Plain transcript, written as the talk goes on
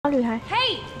厉害。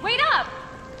Hey, wait up！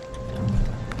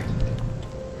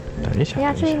 等一下，哎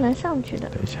呀，这里能上去的。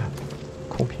等一下，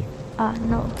空屏。啊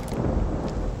 ，no。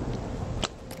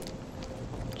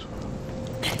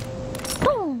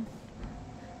咚！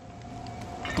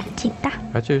赶紧的。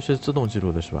哎，这个是自动记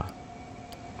录的是吧？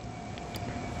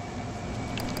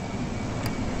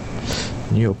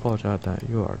你有爆炸弹、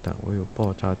诱饵弹，我有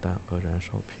爆炸弹和燃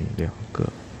烧瓶2个。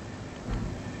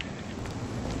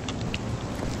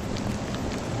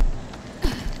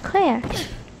可以。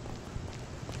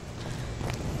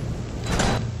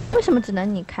为什么只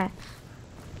能你开？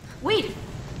 Wait,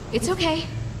 it's okay.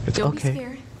 It's Don't be okay.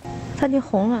 scared. 它已经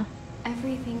红了。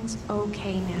 Everything's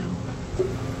okay now.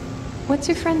 What's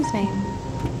your friend's name?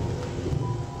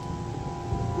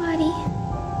 Maddie.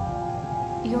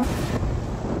 Your.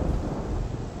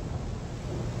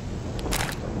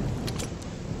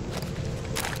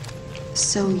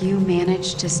 So you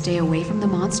managed to stay away from the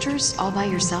monsters all by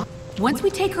yourself? Once we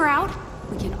take her out,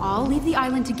 we can all leave the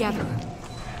island together.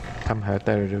 他们还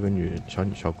带着这个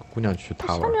小姑娘去塔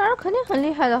小玩。女儿肯定很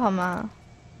厉害的，好吗？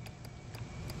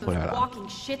回来了。 Walking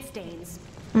shit stains.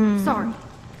 嗯。 Sorry,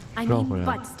 I 绕 mean 回来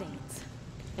butt stains.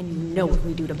 And you know what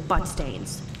we do to butt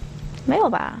stains. 没有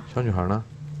吧？小女孩呢？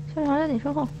小女孩在你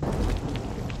身后。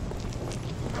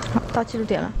好，到记录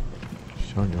点了。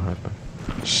小女孩本。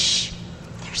 Shh,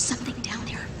 there's something down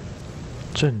there.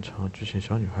 正常剧情，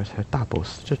小女孩才大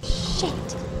boss， 这。 Shit!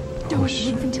 Don't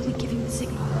move until we give him the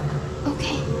signal.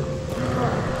 Okay.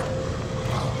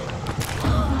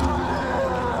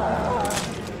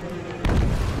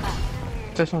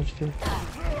 再上去点。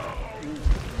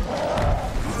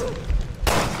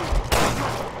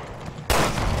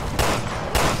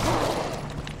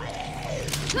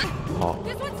好。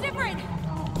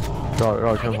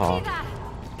绕圈跑。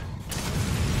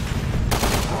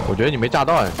我觉得你没炸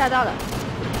到哎。炸到了。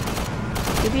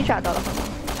牛逼炸到了，好吗？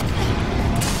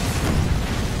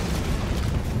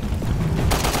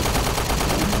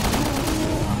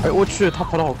 哎，我去，他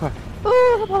跑得好快！哦，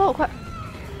他跑得好快！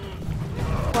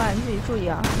怪，你自己注意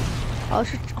啊！哦，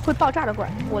是会爆炸的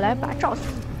怪，我来把他照死，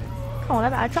看我来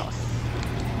把他照死！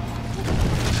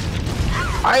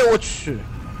哎呦我去！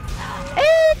哎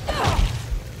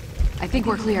I think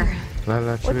we're clear. 来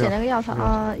来，我捡了个药草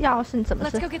啊，药是你怎么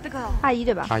吃？阿姨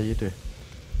对吧？阿姨对。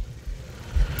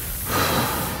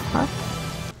啊，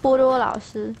波多老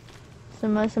师，什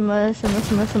么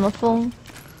风？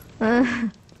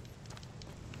嗯。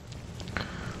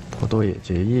 波多野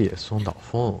结衣、松岛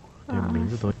枫，这名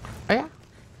字都……哎呀，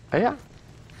哎呀，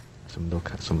什么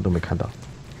都没看到。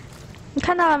你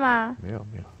看到了吗？没有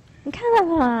没有。你看到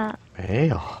了吗？没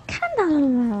有。看到了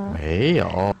吗？没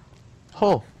有。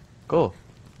后 ，go，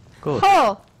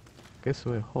 后 ，this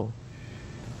way 后。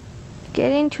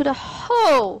Get into the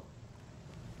hole.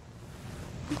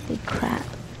 Holy crap!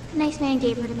 Nice man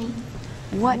gave her to me.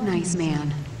 What nice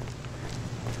man?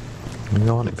 你应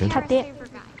该往哪边？他爹。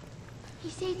 He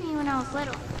saved me when I was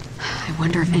little. I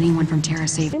wonder if anyone from Terra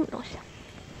saved. 什么东西啊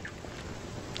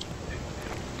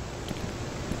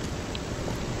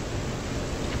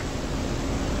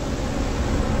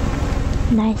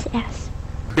 ？Nice ass.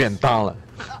 便当了。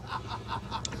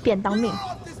便当命。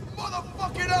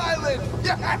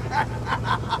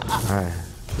哎，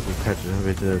这比开直升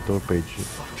飞机的都是悲剧。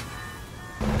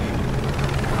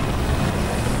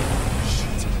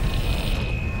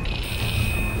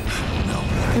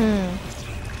 嗯，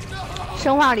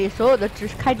生化里所有的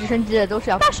开直升机的都是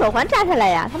要把手环摘下来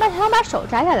呀，他把手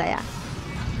摘下来呀，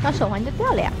那手环就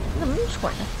掉了呀，你怎么那么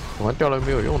蠢呢？手环掉了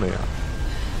没有用的呀，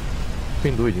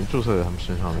病毒已经注射在他们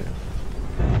身上了呀。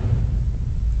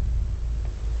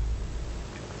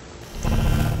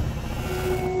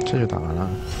这就打完了，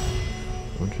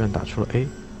我们居然打出了 A。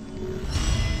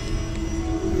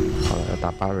好了，要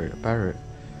打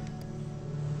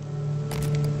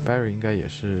Barry 应该也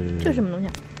是。这是什么东西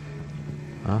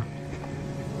啊？啊？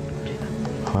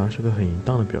好像是个很淫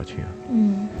荡的表情啊。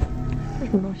嗯，这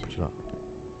是什么东西？不知道。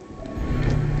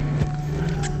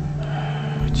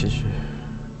继续。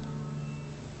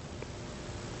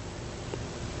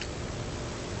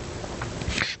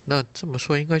那这么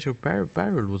说，应该就是 Barry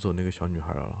掳走那个小女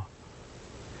孩了。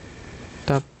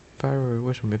但 Barry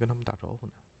为什么没跟他们打招呼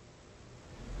呢？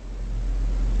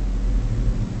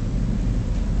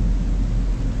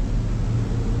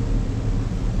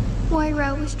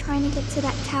 Moira was trying to get to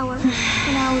that tower,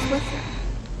 and I was with her.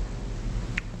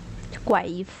 怪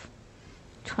衣服，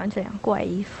穿这样怪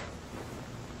衣服。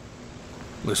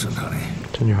 Listen, honey.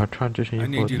 这女孩穿这身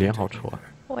衣服脸好丑啊！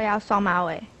我要双马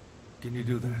尾。 Can you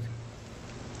do that?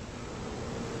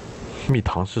 蜜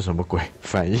糖是什么鬼？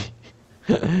翻译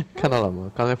看到了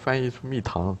吗？刚才翻译出蜜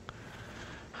糖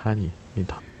 ，honey 蜜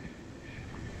糖。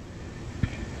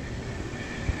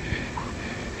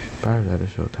白日来的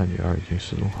时候，他女儿已经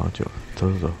失踪好久了。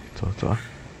走啊！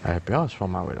哎，不要双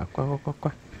马尾了，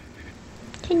乖。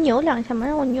先扭2下嘛，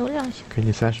让我扭2下。给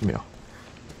你30秒。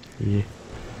1、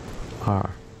2、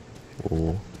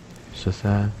5、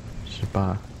13、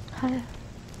18。好了。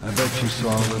I bet you saw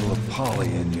a little of Polly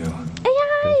in you. 哎呀，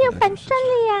有反转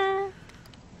了呀！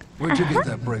 Where'd you get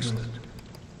that bracelet?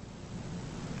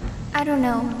 I don't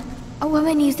know. A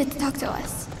woman used it to talk to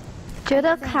us. 觉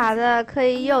得卡的可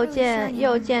以右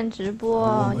键直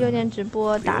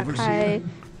播，打开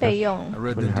备用。 I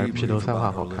read 说 the 你还是披头 debrief 散发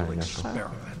about 好 her 看， little 人家说。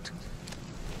 experiment.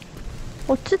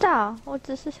 我知道，我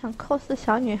只是想 cos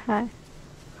小女孩。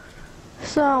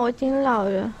虽然我已经老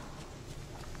了。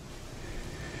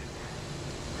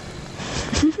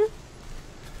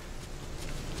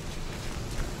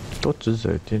多指，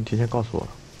提前告诉我。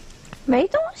没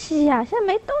东西呀，现在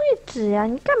没东西指呀，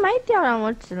你干嘛一定要让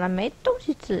我指了？没东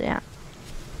西指呀，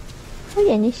我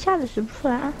眼睛瞎的指不出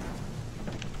来啊。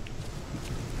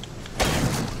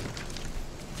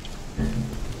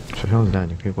手枪子弹，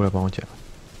你可以过来帮我捡。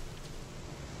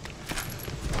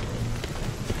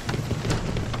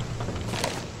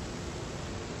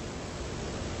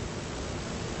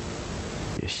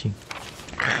也信。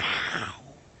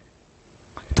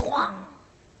咣！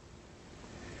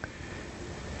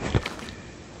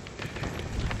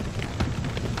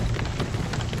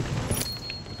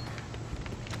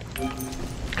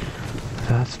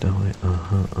 That's the way.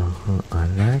 I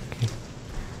like it.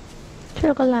 这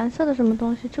有个蓝色的什么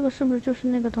东西？这个是不是就是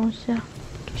那个东西啊？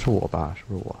这是我吧？是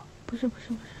不是我？不是，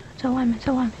在外面。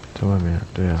在外面，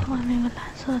对呀、在外面有个蓝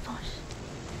色的东西。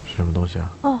是什么东西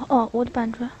啊？哦，我的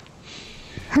板砖。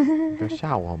不要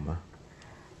吓我们。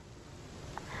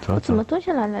我怎么蹲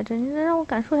下来来着？你让我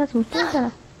感受一下怎么蹲下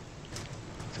来。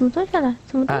怎么蹲下来？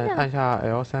按下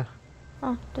L3。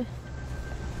啊，对。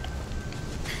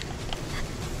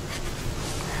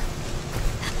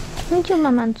 你就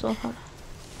慢慢走好了。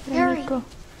 Harry,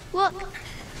 look.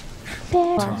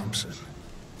 Thompson.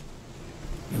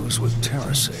 He was with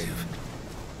TerraSave.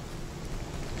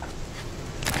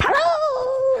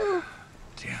 Hello.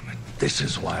 Damn it. This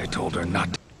is why I told her not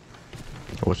to.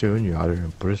 我是有女儿的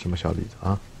人，不是什么小李子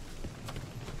啊。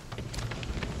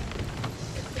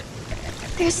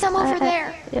 There's some over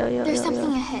there. 有。 There's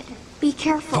something ahead. Be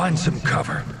careful. Find some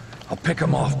cover. I'll pick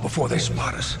them off before they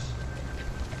spot us.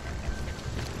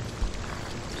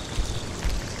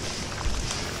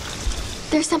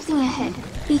 There's something ahead.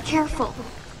 Be careful.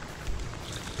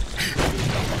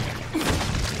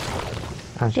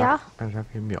 按杀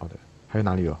可以秒的，还有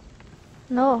哪里有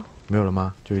 ？No， 没有了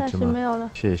吗？就一暂时只吗？没有了。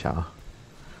谢谢一下啊。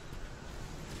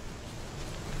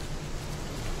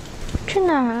去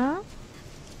哪儿啊？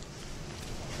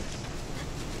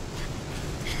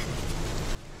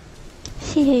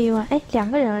谢谢一万。哎，2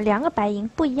个人，2个白银，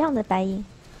不一样的白银，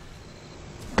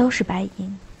都是白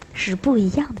银，是不一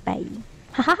样的白银，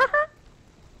哈哈哈哈。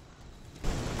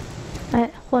 哎，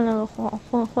混了个黄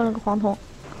铜，混了个黄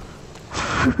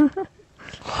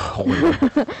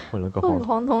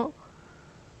铜，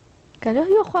感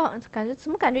觉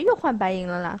怎么感觉又换白银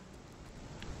了啦？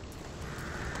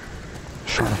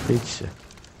刷了飞起，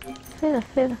飞了，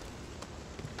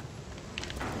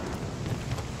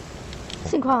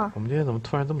情况。我们今天怎么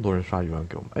突然这么多人刷1万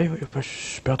给我们？哎呦，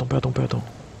不要动！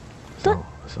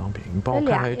丧品，你帮我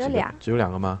看看有几个？只有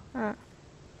2个吗？嗯。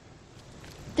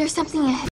 There's something ahead.